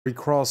We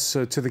cross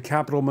to the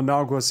capital,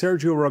 Managua.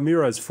 Sergio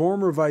Ramirez,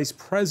 former vice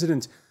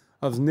president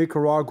of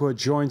Nicaragua,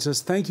 joins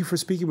us. Thank you for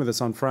speaking with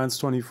us on France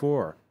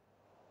 24.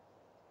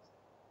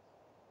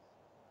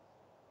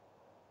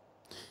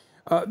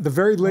 The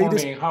very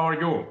latest. Morning. How are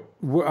you?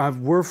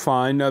 We're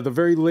fine. The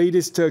very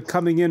latest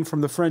coming in from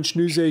the French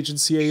news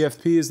agency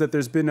AFP is that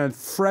there's been a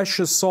fresh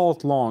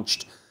assault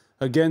launched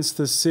against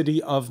the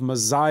city of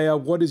Masaya.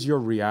 What is your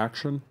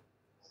reaction?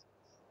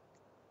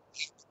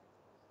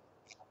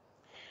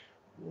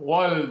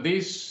 Well, in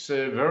this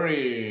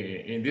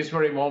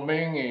very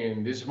moment,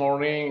 in this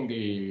morning,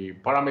 the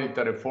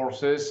paramilitary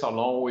forces,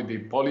 along with the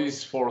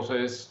police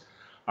forces,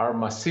 are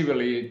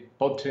massively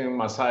putting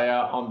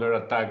Masaya under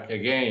attack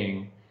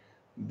again.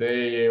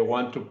 They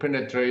want to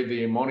penetrate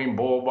the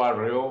Monimbo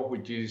barrio,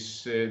 which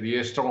is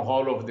the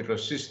stronghold of the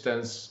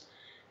resistance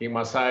in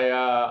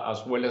Masaya,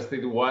 as well as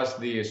it was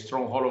the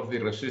stronghold of the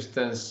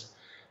resistance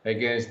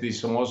against the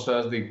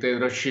Somoza's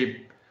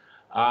dictatorship.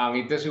 And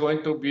it is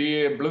going to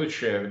be a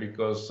bloodshed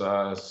because,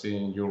 as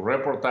in your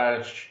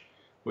reportage,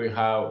 we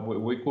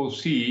could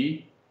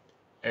see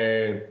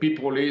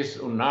people is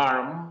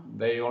unarmed.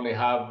 They only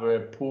have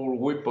poor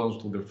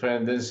weapons to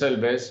defend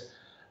themselves,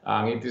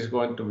 and it is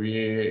going to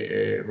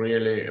be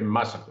really a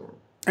massacre.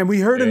 And we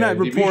heard in that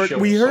report.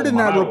 We heard in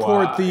that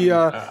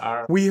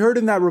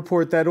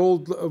report that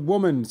old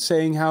woman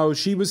saying how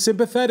she was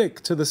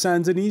sympathetic to the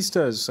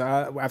Sandinistas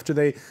after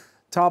they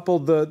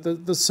toppled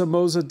the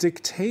Somoza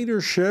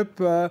dictatorship,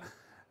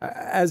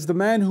 as the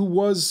man who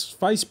was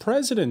vice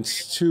president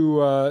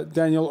to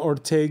Daniel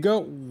Ortega.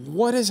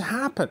 What has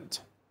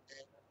happened?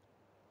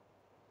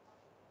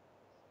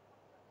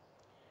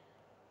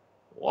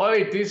 Well,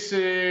 it is,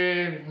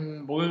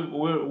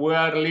 we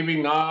are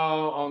living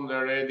now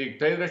under a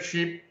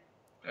dictatorship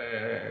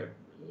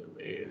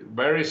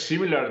very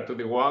similar to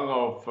the one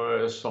of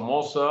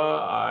Somoza.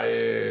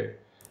 I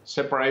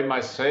separate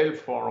myself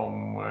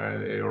from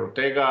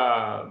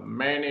Ortega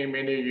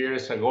many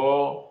years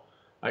ago.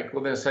 I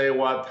couldn't say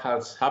what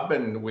has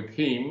happened with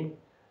him,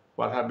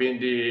 what have been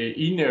the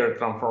inner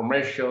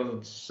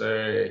transformations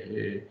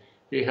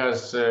he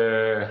has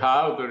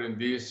had during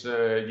these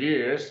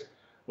years.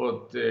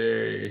 But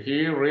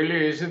he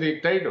really is a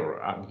dictator,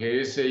 and he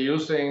is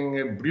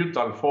using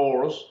brutal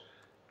force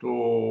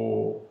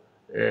to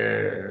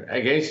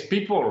against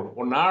people,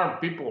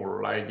 unarmed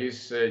people, like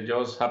is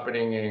just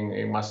happening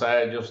in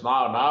Masaya just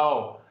now.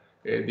 Now,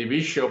 the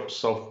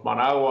bishops of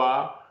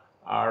Managua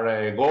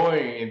are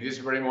going in this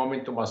very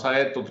moment to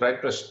Masaya to try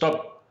to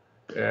stop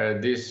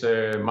this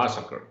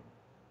massacre.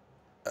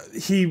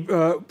 He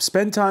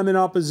spent time in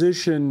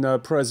opposition,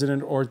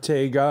 President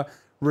Ortega,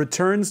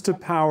 returns to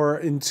power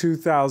in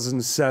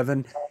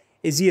 2007.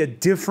 Is he a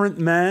different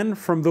man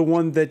from the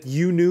one that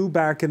you knew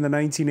back in the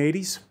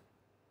 1980s?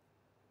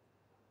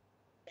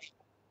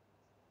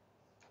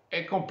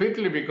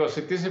 Completely, because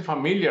it is a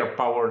familiar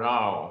power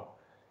now.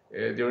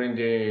 During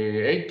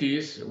the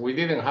 80s, we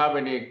didn't have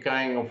any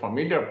kind of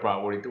familiar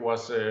power. It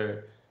was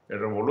a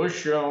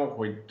revolution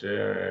which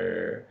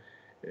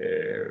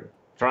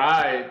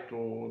tried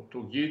to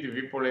give the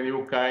people a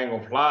new kind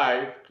of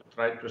life, to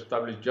try to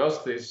establish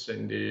justice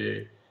in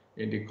the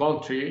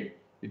country.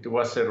 It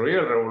was a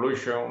real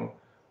revolution.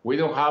 We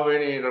don't have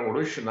any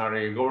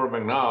revolutionary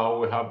government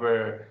now. We have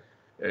a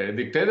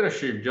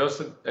dictatorship,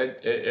 just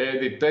a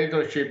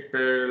dictatorship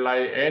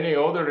like any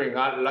other in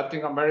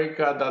Latin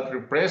America that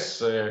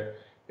repress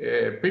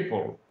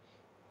people.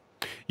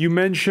 You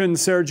mentioned,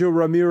 Sergio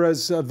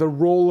Ramirez, the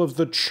role of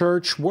the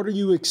church. What are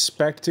you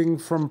expecting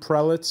from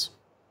prelates?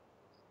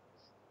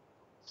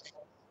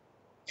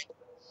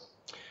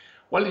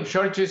 Well, the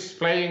church is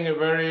playing a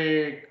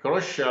very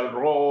crucial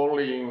role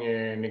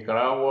in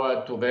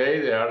Nicaragua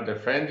today. They are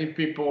defending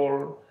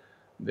people.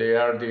 They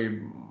are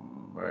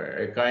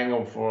a kind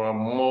of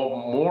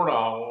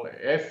moral,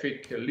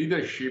 ethic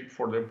leadership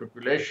for the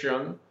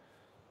population,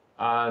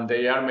 and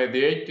they are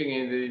mediating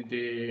in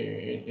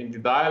the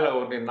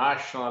dialogue, the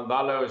national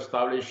dialogue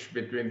established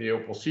between the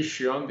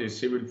opposition, the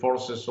civil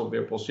forces of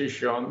the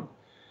opposition,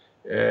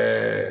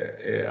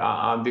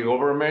 and the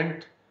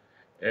government.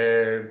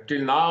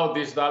 Till now,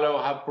 this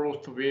dialogue has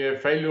proved to be a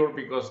failure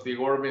because the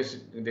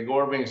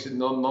government is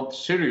not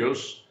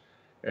serious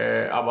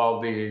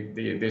about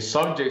the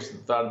subjects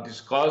that are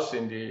discussed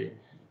in the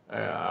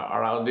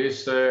around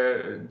this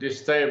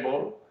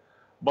table.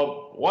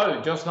 But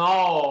well, just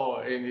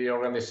now in the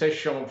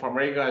Organization for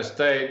American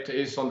States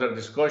is under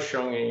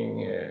discussion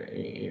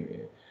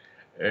in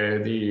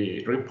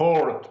the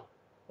report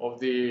of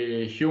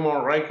the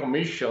Human Rights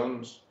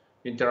Commissions,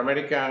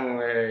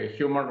 Inter-American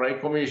Human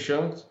Rights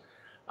Commissions.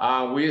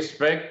 We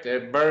expect a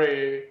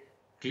very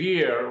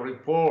clear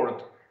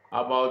report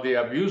about the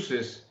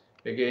abuses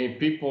against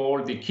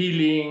people, the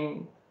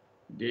killing,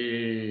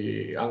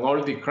 and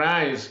all the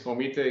crimes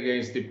committed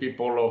against the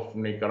people of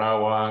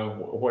Nicaragua.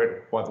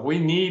 What we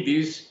need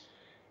is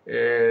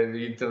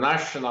the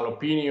international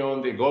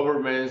opinion, the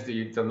governments,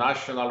 the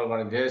international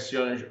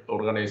organizations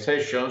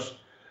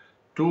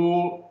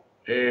to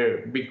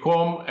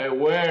become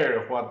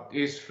aware of what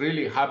is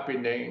really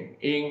happening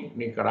in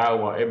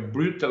Nicaragua, a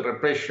brutal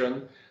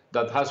repression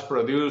that has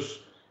produced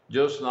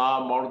just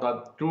now more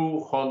than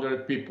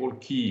 200 people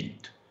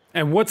killed.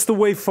 And what's the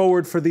way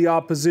forward for the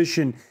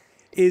opposition?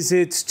 Is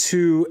it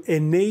to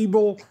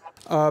enable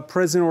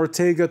President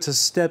Ortega to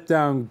step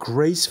down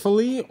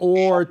gracefully,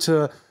 or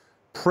to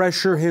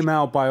pressure him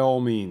out by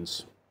all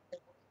means?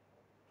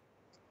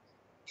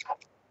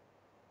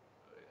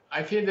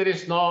 I think there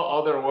is no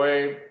other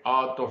way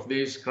out of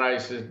this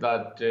crisis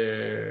that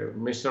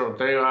Mr.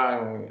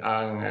 Ortega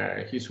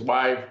and his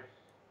wife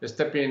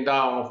stepping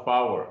down of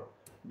power,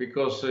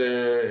 because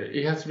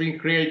it has been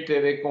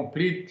created a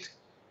complete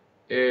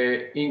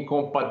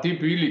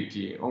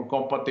incompatibility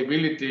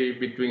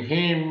between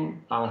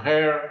him and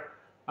her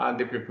and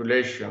the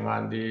population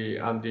and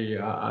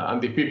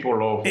the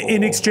people of.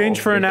 In exchange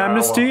for an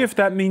amnesty, if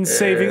that means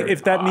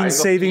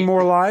saving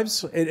more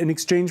lives, in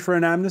exchange for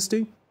an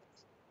amnesty.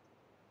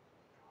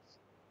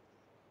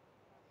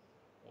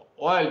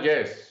 Well,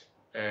 yes.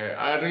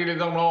 I really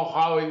don't know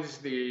how is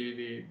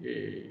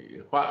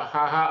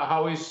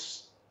how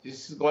is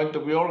this going to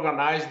be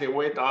organized, the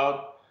way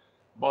out.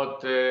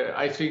 But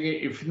I think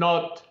if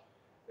not,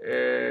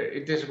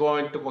 it is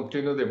going to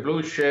continue the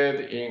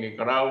bloodshed in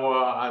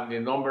Nicaragua, and the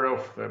number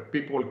of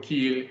people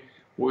killed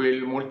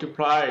will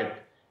multiply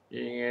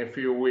in a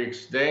few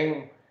weeks.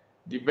 Then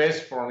the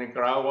best for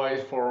Nicaragua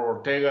is for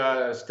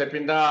Ortega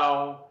stepping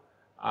down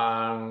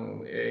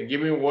and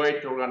giving way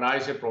to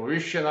organize a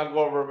provisional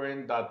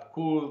government that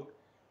could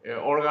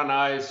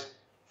organize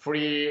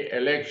free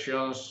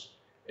elections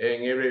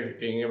in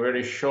a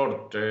very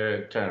short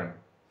term.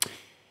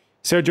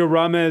 Sergio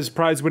Ramirez,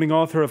 prize-winning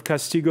author of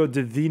Castigo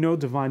Divino,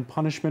 Divine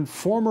Punishment,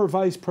 former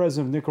Vice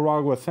President of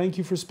Nicaragua. Thank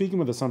you for speaking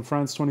with us on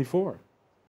France 24.